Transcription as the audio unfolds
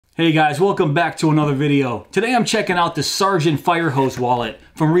Hey guys, welcome back to another video. Today I'm checking out the Sargent fire hose wallet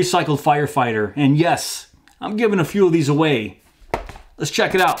from Recycled Firefighter. And yes, I'm giving a few of these away. Let's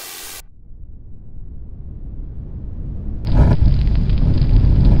check it out.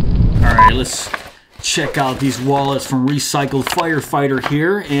 Alright, let's check out these wallets from Recycled Firefighter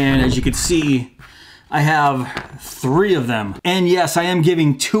here. And as you can see, I have 3 of them. And yes, I am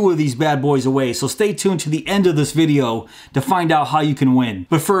giving 2 of these bad boys away. So stay tuned to the end of this video to find out how you can win.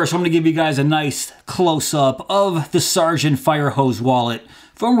 But first, I'm gonna give you guys a nice close-up of the Sargent fire hose wallet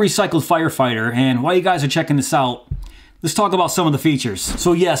from Recycled Firefighter. And while you guys are checking this out, let's talk about some of the features.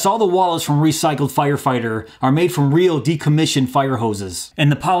 So yes, all the wallets from Recycled Firefighter are made from real decommissioned fire hoses.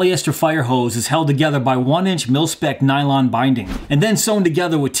 And the polyester fire hose is held together by 1-inch Mil-Spec nylon binding, and then sewn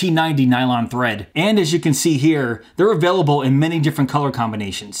together with T90 nylon thread. And as you can see here, they're available in many different color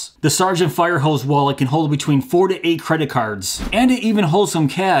combinations. The Sargent fire hose wallet can hold between 4 to 8 credit cards, and it even holds some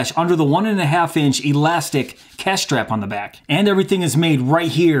cash under the 1.5-inch elastic cash strap on the back. And everything is made right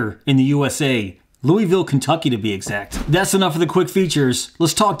here in the USA. Louisville, Kentucky to be exact. That's enough of the quick features.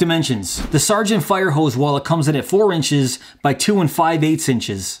 Let's talk dimensions. The Sargent fire hose wallet comes in at 4 inches by 2 5/8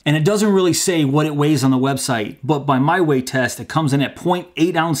 inches. And it doesn't really say what it weighs on the website, but by my weight test, it comes in at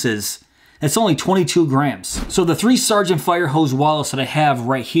 0.8 ounces. It's only 22 grams. So the 3 Sargent fire hose wallets that I have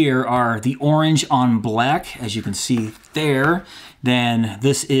right here are the orange on black, as you can see there. Then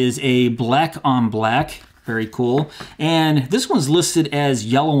this is a black on black. Very cool. And this one's listed as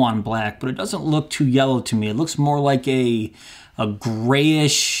yellow on black, but it doesn't look too yellow to me. It looks more like a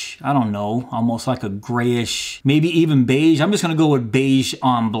grayish, I don't know, almost like a grayish, maybe even beige. I'm just gonna go with beige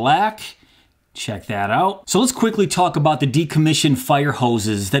on black. Check that out. So let's quickly talk about the decommissioned fire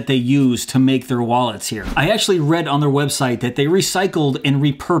hoses that they use to make their wallets here. I actually read on their website that they recycled and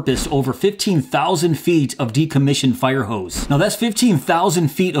repurposed over 15,000 feet of decommissioned fire hose. Now that's 15,000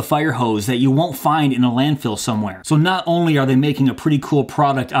 feet of fire hose that you won't find in a landfill somewhere. So not only are they making a pretty cool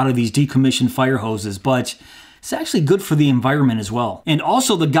product out of these decommissioned fire hoses, but it's actually good for the environment as well. And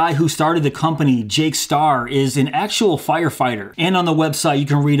also the guy who started the company, Jake Starr, is an actual firefighter. And on the website, you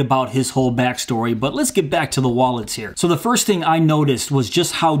can read about his whole backstory, but let's get back to the wallets here. So the first thing I noticed was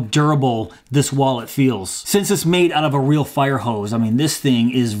just how durable this wallet feels. Since it's made out of a real fire hose, I mean, this thing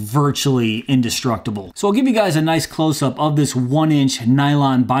is virtually indestructible. So I'll give you guys a nice close-up of this 1-inch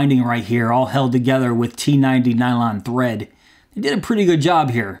nylon binding right here, all held together with T90 nylon thread. They did a pretty good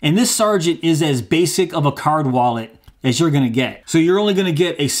job here. And this Sargent is as basic of a card wallet as you're gonna get. So you're only gonna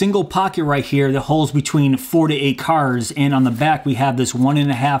get a single pocket right here that holds between 4 to 8 cards, and on the back we have this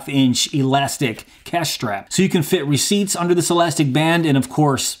 1.5-inch elastic cash strap. So you can fit receipts under this elastic band and of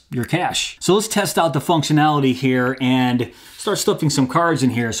course your cash. So let's test out the functionality here and start stuffing some cards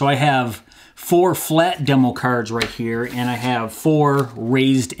in here. So I have 4 flat demo cards right here, and I have 4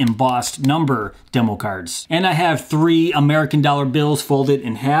 raised embossed number demo cards. And I have 3 American dollar bills folded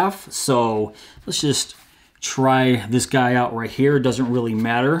in half. So let's just try this guy out right here. It doesn't really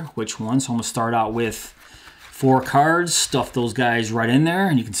matter which one. So I'm gonna start out with 4 cards, stuff those guys right in there,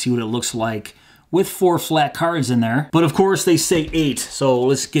 and you can see what it looks like with 4 flat cards in there. But of course they say 8. So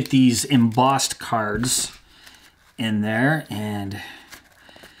let's get these embossed cards in there, and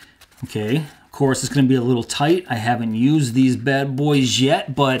okay, of course it's gonna be a little tight. I haven't used these bad boys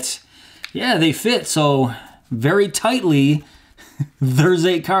yet, but yeah, they fit so very tightly. There's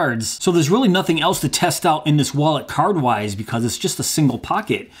 8 cards. So there's really nothing else to test out in this wallet card-wise because it's just a single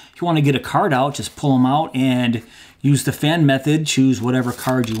pocket. If you wanna get a card out, just pull them out and use the fan method, choose whatever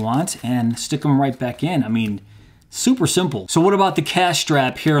card you want and stick them right back in. I mean, super simple. So what about the cash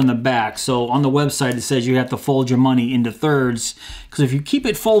strap here on the back? So on the website it says you have to fold your money into thirds, because if you keep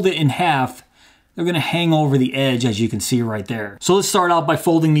it folded in half, they're gonna hang over the edge, as you can see right there. So let's start out by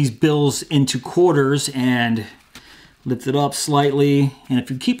folding these bills into quarters and lift it up slightly. And if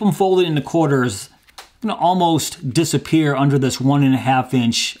you keep them folded into quarters, gonna almost disappear under this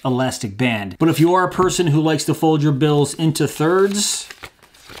 1.5-inch elastic band. But if you are a person who likes to fold your bills into thirds,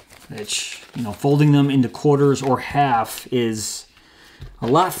 which, you know, folding them into quarters or half is a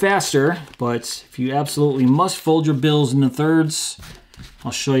lot faster, but if you absolutely must fold your bills into thirds,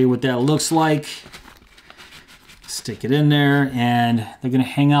 I'll show you what that looks like. Stick it in there, and they're gonna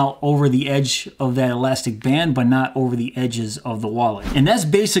hang out over the edge of that elastic band, but not over the edges of the wallet. And that's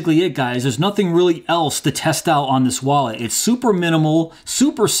basically it, guys. There's nothing really else to test out on this wallet. It's super minimal,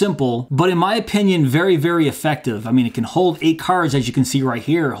 super simple, but in my opinion, very, very effective. I mean, it can hold 8 cards, as you can see right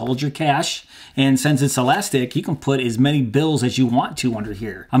here. Hold your cash. And since it's elastic, you can put as many bills as you want to under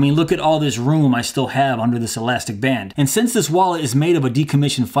here. I mean, look at all this room I still have under this elastic band. And since this wallet is made of a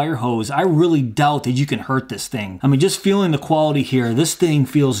decommissioned fire hose, I really doubt that you can hurt this thing. I mean, just feeling the quality here, this thing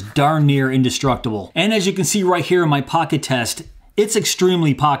feels darn near indestructible. And as you can see right here in my pocket test, it's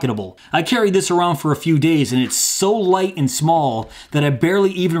extremely pocketable. I carried this around for a few days and it's so light and small that I barely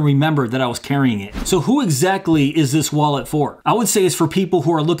even remembered that I was carrying it. So who exactly is this wallet for? I would say it's for people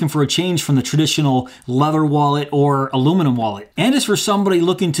who are looking for a change from the traditional leather wallet or aluminum wallet. And it's for somebody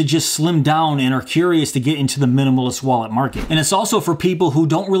looking to just slim down and are curious to get into the minimalist wallet market. And it's also for people who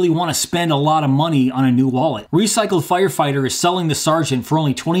don't really want to spend a lot of money on a new wallet. Recycled Firefighter is selling the Sergeant for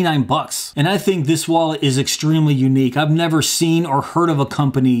only 29 bucks. And I think this wallet is extremely unique. I've never seen or heard of a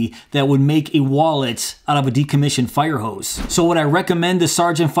company that would make a wallet out of a decommissioned fire hose. So would I recommend the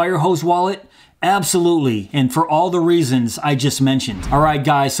Sergeant fire hose wallet? Absolutely, and for all the reasons I just mentioned. All right,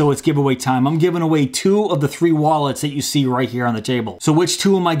 guys, so it's giveaway time. I'm giving away 2 of the 3 wallets that you see right here on the table. So which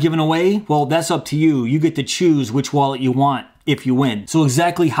 2 am I giving away? Well, that's up to you. You get to choose which wallet you want if you win. So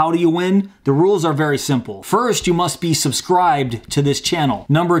exactly how do you win? The rules are very simple. First, you must be subscribed to this channel.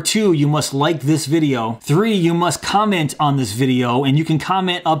 Number 2, you must like this video. 3, you must comment on this video, and you can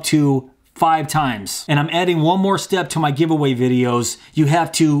comment up to 5 times. And I'm adding one more step to my giveaway videos. You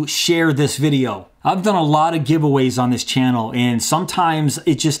have to share this video. I've done a lot of giveaways on this channel, and sometimes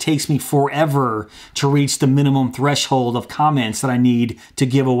it just takes me forever to reach the minimum threshold of comments that I need to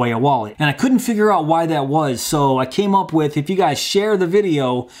give away a wallet. And I couldn't figure out why that was, so I came up with, if you guys share the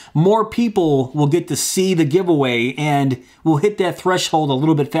video, more people will get to see the giveaway and we'll hit that threshold a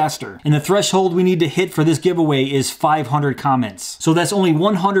little bit faster. And the threshold we need to hit for this giveaway is 500 comments. So that's only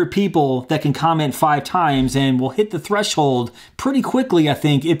 100 people that can comment 5 times, and we'll hit the threshold pretty quickly, I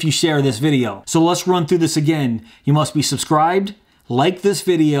think, if you share this video. So let's run through this again. You must be subscribed, like this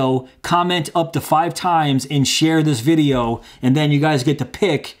video, comment up to 5 times, and share this video, and then you guys get to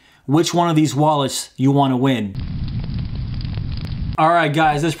pick which one of these wallets you want to win. Alright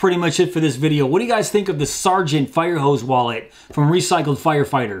guys, that's pretty much it for this video. What do you guys think of the Sergeant fire hose wallet from Recycled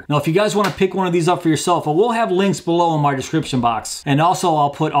Firefighter? Now if you guys want to pick one of these up for yourself, I will have links below in my description box. And also I'll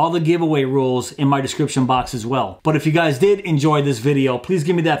put all the giveaway rules in my description box as well. But if you guys did enjoy this video, please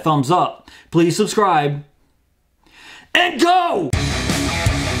give me that thumbs up. Please subscribe. And go!